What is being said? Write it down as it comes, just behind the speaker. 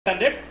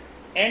800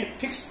 and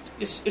fixed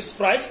its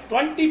price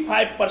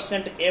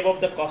 25% above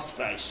the cost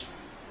price.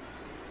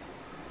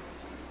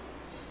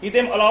 He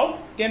then allow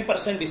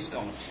 10%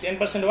 discount.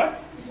 10% what?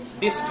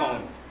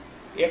 Discount.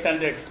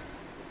 800.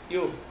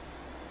 You.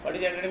 What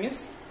is 800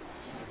 means?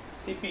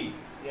 CP.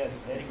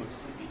 Yes, very good.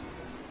 CP.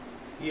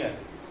 Here.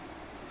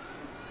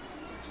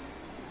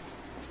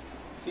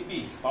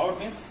 CP. Power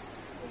means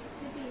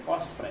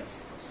cost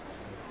price.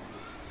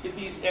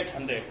 CP is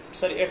 800.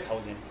 Sorry,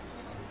 8,000.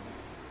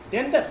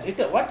 Then the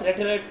retailer, what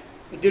retailer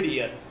did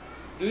here?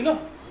 Do you know?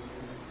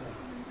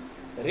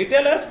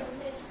 Retailer?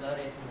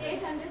 Sorry.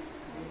 800.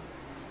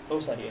 Oh,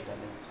 sorry, 800.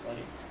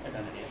 Sorry,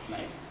 800. Yes,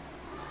 nice.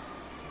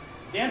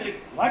 Then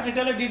what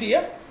retailer did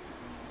here?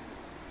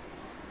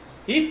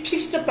 He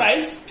fixed the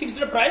price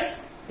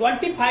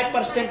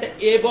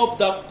 25% above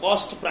the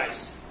cost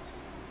price.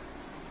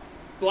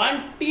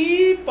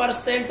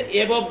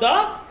 20% above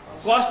the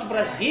cost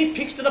price. He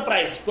fixed the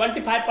price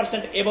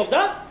 25% above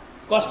the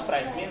cost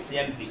price means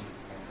MP.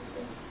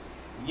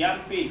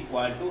 MP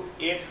equal to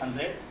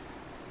 800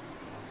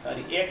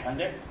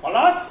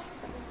 plus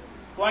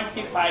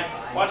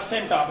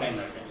 25% of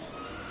 800.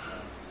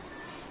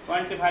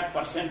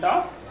 25%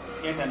 of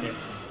 800.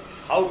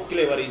 How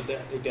clever is the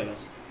retailer?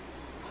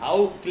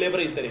 How clever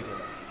is the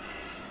retailer?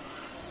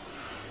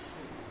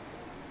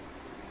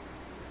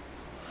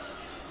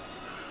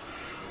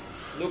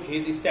 Look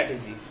his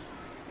strategy,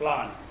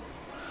 plan,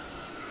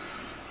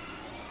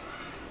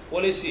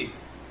 policy.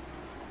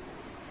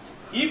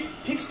 He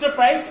fixed the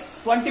price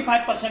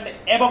 25%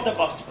 above the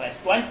cost price.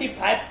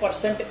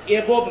 25%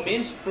 above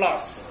means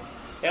plus.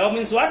 Above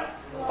means what?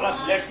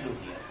 Plus. Let's do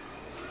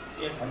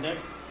here. 800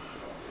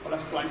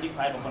 plus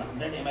 25 upon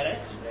 100. Am I right?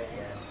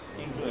 Yes.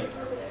 Into 8.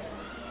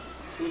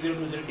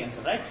 2020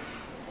 cancel, right?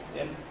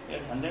 Then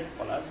 800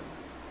 plus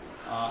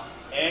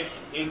 8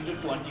 into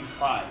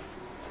 25.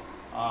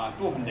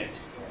 200.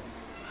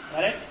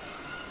 Correct?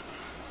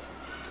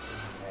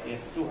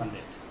 Yes,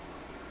 200.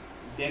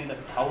 Then the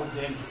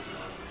 1,000.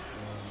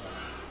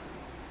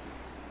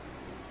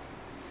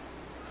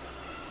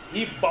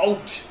 He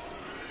bought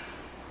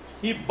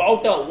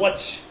a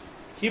watch.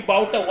 He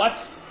bought a watch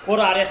for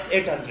Rs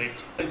 800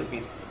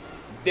 rupees.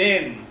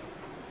 Then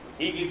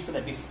he gives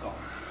the discount.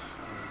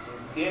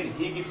 Then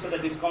he gives the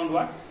discount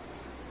what?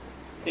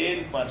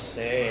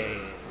 10%.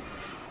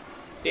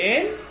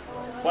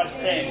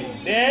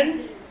 10%.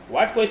 Then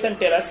what question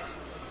tell us?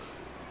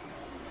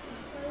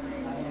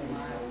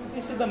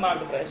 This is the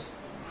market price.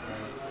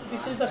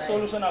 This is the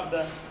solution of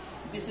the.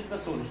 This is the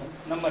solution.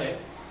 Number A.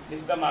 This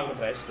is the market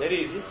price.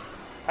 Very easy.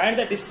 Find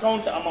the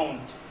discount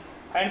amount.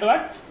 Find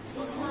what?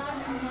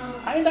 Discount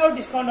amount. Find out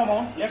discount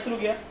amount. Let's look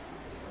here.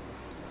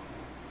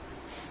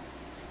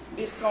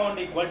 Discount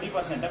equal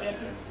 10% of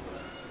MP.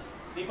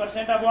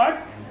 10% of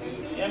what?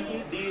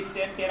 MP. D is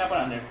 10. 10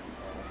 upon 100.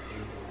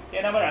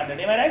 10 upon 100.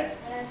 Am I right?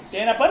 Yes.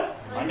 10 upon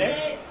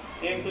 100.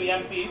 Into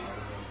MP is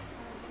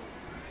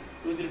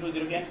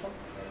 2020 cancel.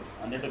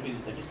 100 rupees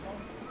is the discount.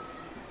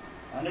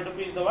 100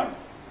 rupees is the what?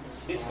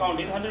 Discount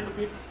is 100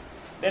 rupees.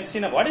 Then see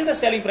now, what is the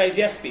selling price?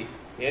 SP.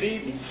 Very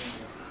easy.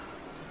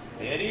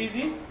 Very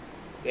easy.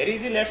 Very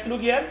easy. Let's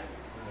look here.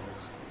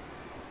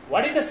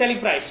 What is the selling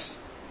price?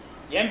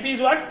 MP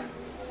is what?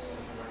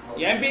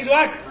 MP is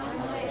what?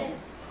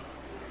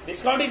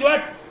 Discount is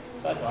what?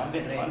 Sorry,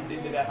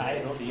 100.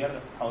 I wrote here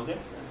 1,000.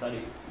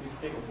 Sorry,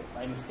 mistake. Okay,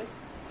 my mistake.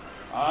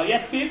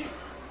 Yes, please.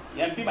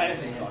 MP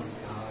minus discount.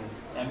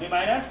 MP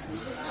minus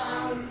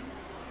Discount.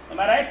 Am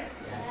I right?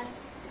 Yes.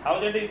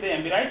 1,000 is the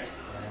MP, right?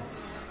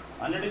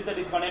 100 is the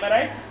discount. Am I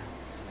right?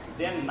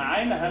 Then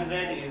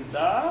 900 is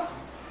the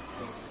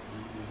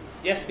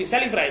SP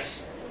selling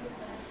price.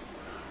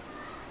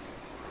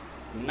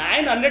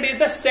 900 is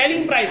the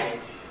selling price.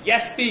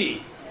 SP.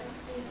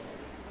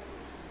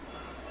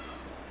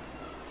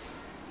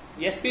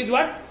 SP is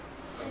what?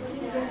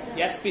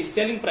 SP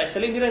selling price.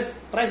 Selling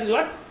price is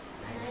what?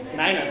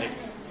 900.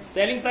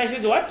 Selling price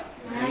is what?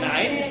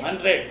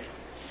 900.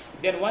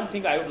 Then one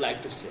thing I would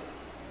like to say.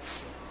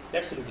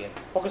 Let's look here.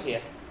 Focus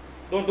here.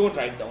 Don't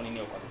write down in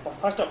your copy.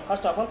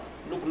 First of all,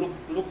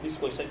 look this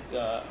question.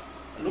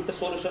 Look the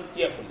solution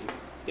carefully.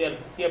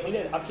 Carefully.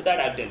 After that,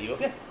 I'll tell you.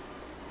 Okay.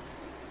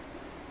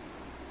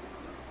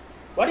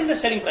 What is the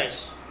selling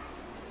price?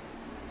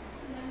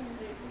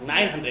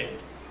 900.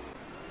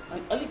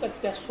 अनि अलिकति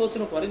त्यहाँ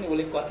सोच्नु पर्यो नि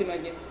उसले कतिमा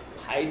के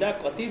फाइदा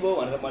कति भयो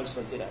भनेर मैले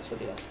सोधिरहेको छु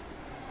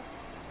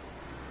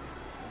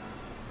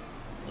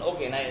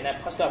ओके ना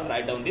first of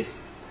write down this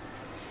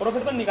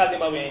profit पनि निकाल्ने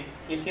बाबु यही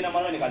केसी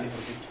नम्बरमा निकाल्ने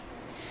प्रॉफिट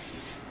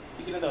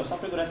सिकिन त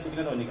सबै कुरा सिकिन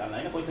त निकाल्न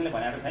हैन क्वेशनले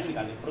भनेको छैन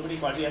निकाल्ने profit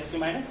equal to SP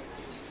minus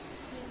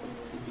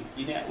CP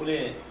किने उले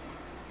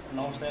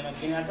 900 मा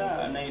किनेछ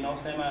नै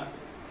 900 मा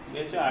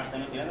बेच्यो 800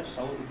 मा किनेर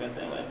 100 रुपैयाँ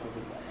चाहिँ उले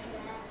प्रॉफिट भएको छ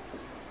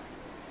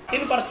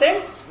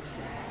 10%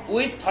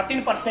 with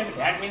 13%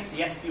 VAT means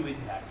SP with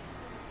VAT.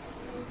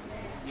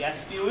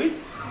 SP with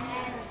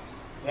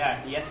VAT.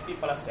 SP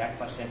plus VAT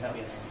percent of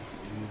SP.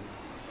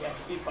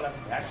 SP plus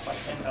VAT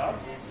percent of.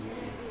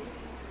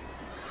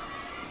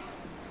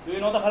 Do you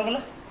know the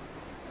formula?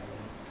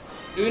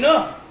 Do you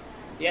know?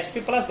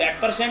 SP plus VAT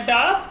percent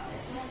of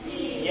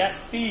SP.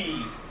 SP.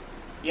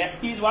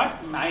 SP is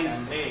what?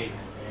 900.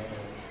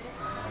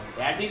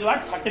 That is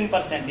what?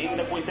 13% in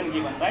the question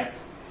given, right?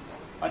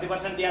 कति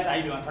percent दिया छ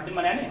आइबीमा 13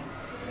 भने नि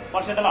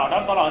पर्सेन्टलाई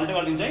हटाउ तल 100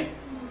 गरिदिन्छ है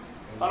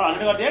तल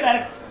 100 गरिदिए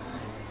डाइरेक्ट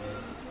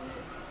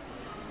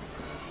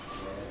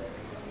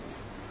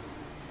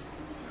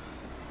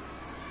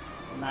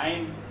नाइन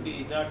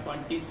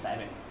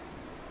 27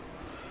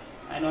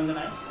 9 1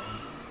 9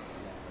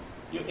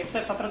 यो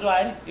 117 जो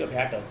आयो नि यो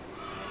भ्याट हो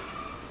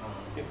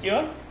यो के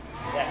हो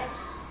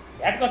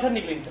भ्याट कसरी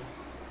निक्लिन्छ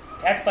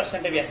भ्याट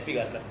पर्सेन्टेज एसपी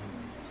गरेर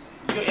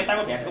यो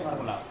यताको भ्याटको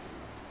फर्मुला हो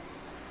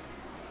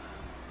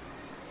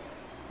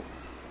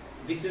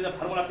This is a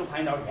formula to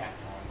find out VAT.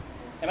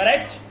 Am I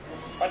right?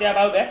 कति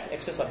आयो VAT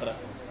 117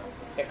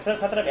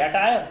 117 भ्याट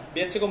आयो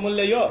बेचेको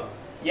मूल्य यो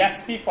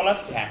SP plus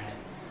VAT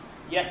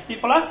SP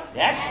plus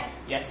VAT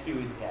SP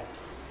with VAT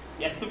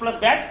SP plus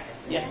VAT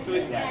SP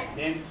with VAT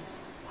then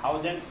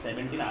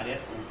 1017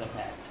 RS is the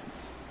VAT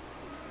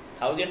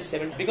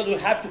 1017 because we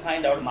have to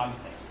find out market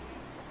price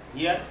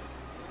here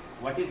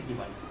what is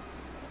given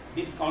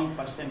discount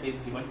percent is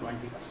given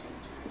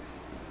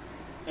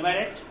 20%. Am I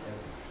right? Yes.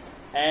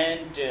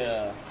 And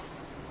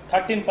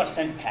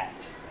 13% VAT.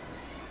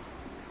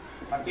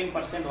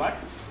 13% what?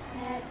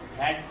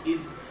 VAT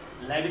is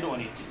levied on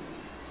it.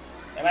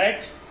 Am I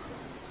right?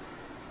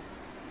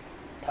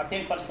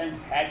 13%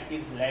 VAT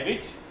is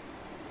levied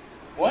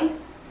on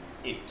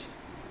it.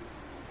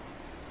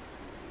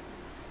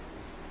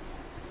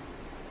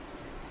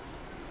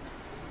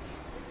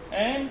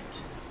 And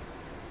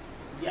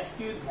SP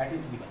with VAT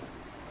is given.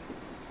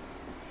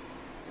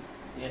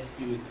 SP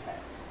with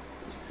VAT.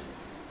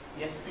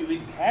 SP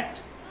with VAT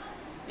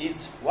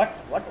is what?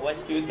 What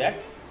SP with that?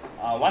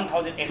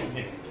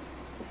 1,808.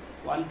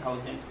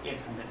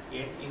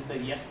 1,808 is the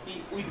SP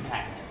with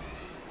VAT.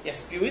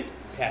 SP with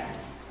VAT.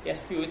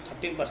 SP with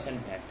 13%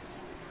 VAT.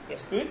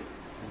 SP with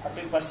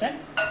 13%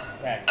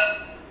 VAT.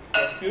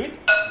 SP with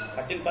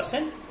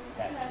 13%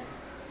 VAT.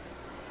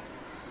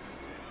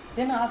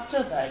 Then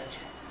after that,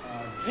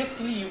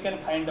 directly you can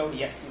find out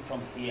SP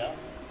from here.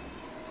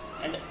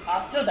 And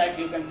after that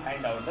you can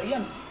find out the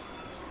M.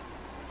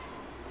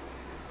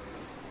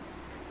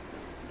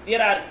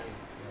 There are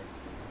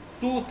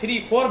 2,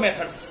 3, 4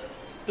 methods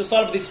to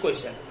solve this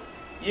question.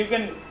 You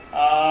can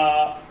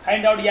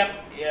find out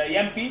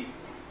MP.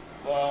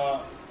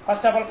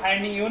 First of all,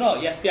 finding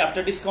SP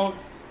after discount.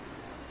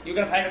 You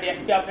can find out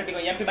SP after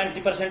discount. MP minus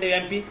 20%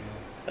 MP,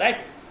 right?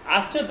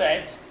 After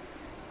that,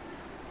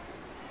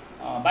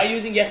 by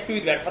using SP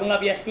with VAT, formula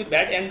of SP with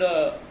VAT, and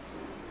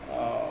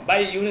by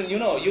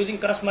using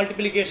cross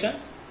multiplication,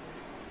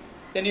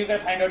 then you can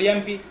find out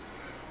MP.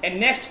 And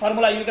next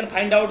formula you can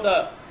find out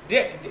the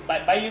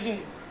by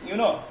using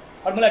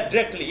formula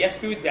directly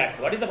SP with VAT.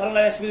 What is the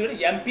formula of SP with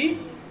VAT?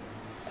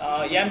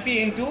 MP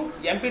into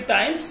MP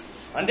times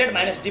 100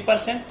 minus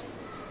D%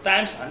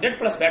 times 100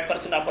 plus VAT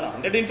percent upon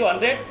 100 into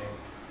 100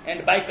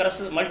 and by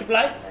cross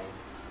multiply.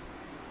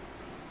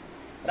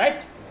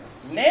 Right?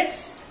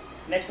 Next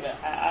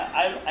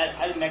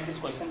I'll make this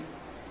question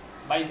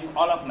by using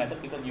all of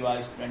method because you are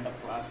a student of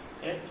class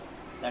 8.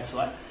 That's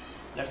why.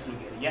 Let's look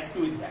here. SP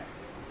with VAT.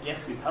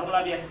 SP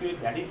formula of SP with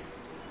VAT is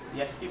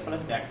SP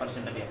plus VAT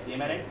percent of SP.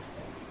 Am I right?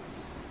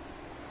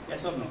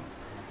 Yes or no?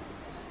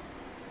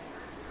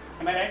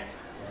 Am I right?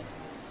 Yes.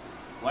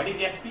 What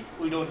is SP?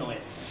 We don't know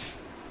SP.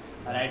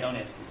 I write down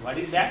SP. What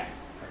is that?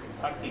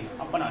 30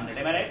 upon 100.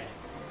 Am I right?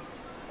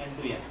 And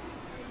 2 SP.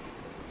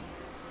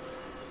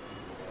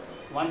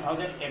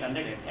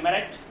 1,808. Am I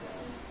right?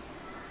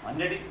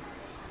 100 is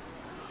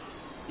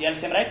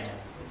LCM, right?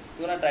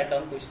 Do not write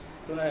down question.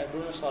 Do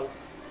not solve.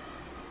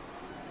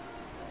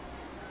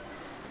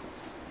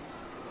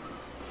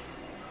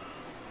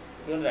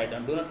 Do not write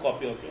down. Do not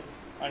copy. Okay.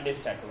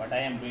 Understand what I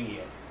am doing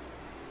here.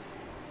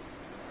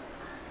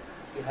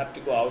 You have to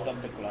go out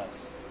of the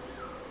class.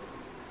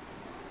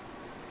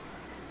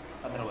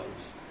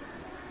 Otherwise,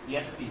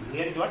 SP.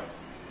 Here is what?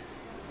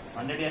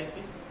 100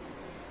 SP.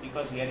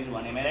 Because here is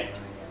 1. Am I right?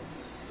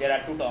 There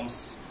are 2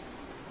 terms.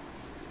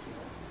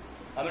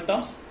 How many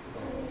terms?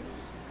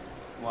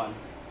 1.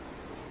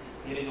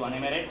 Here is 1.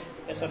 Am I right?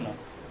 Yes or no?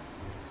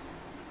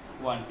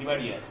 1.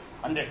 Divide here.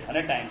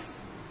 100 times.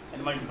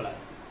 And multiply.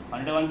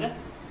 100 ones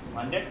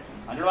 100.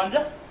 100 ones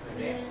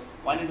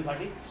 1 into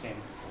 30. Same.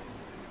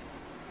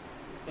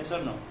 Yes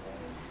or no?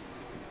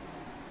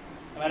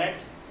 Am I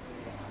right?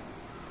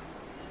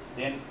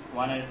 Then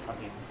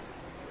 113.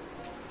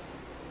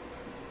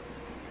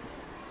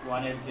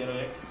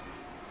 1808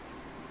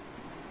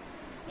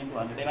 into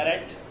 100. Am I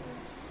right?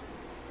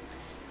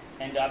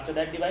 And after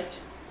that divide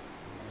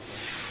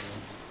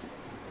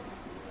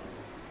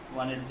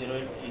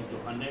 1808 into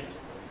 100.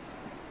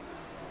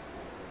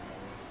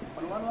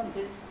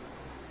 113.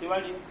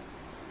 Divide it.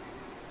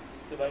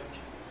 Divide.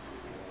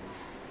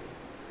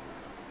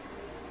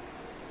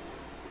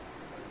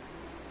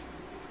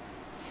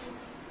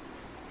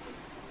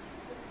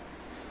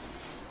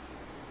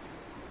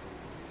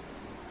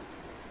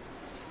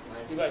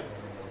 Divide.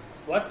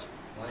 What?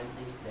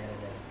 1600.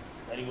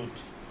 Very good.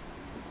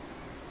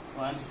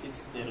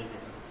 1600.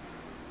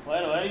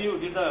 Where you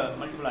did the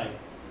multiply?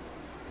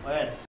 Where?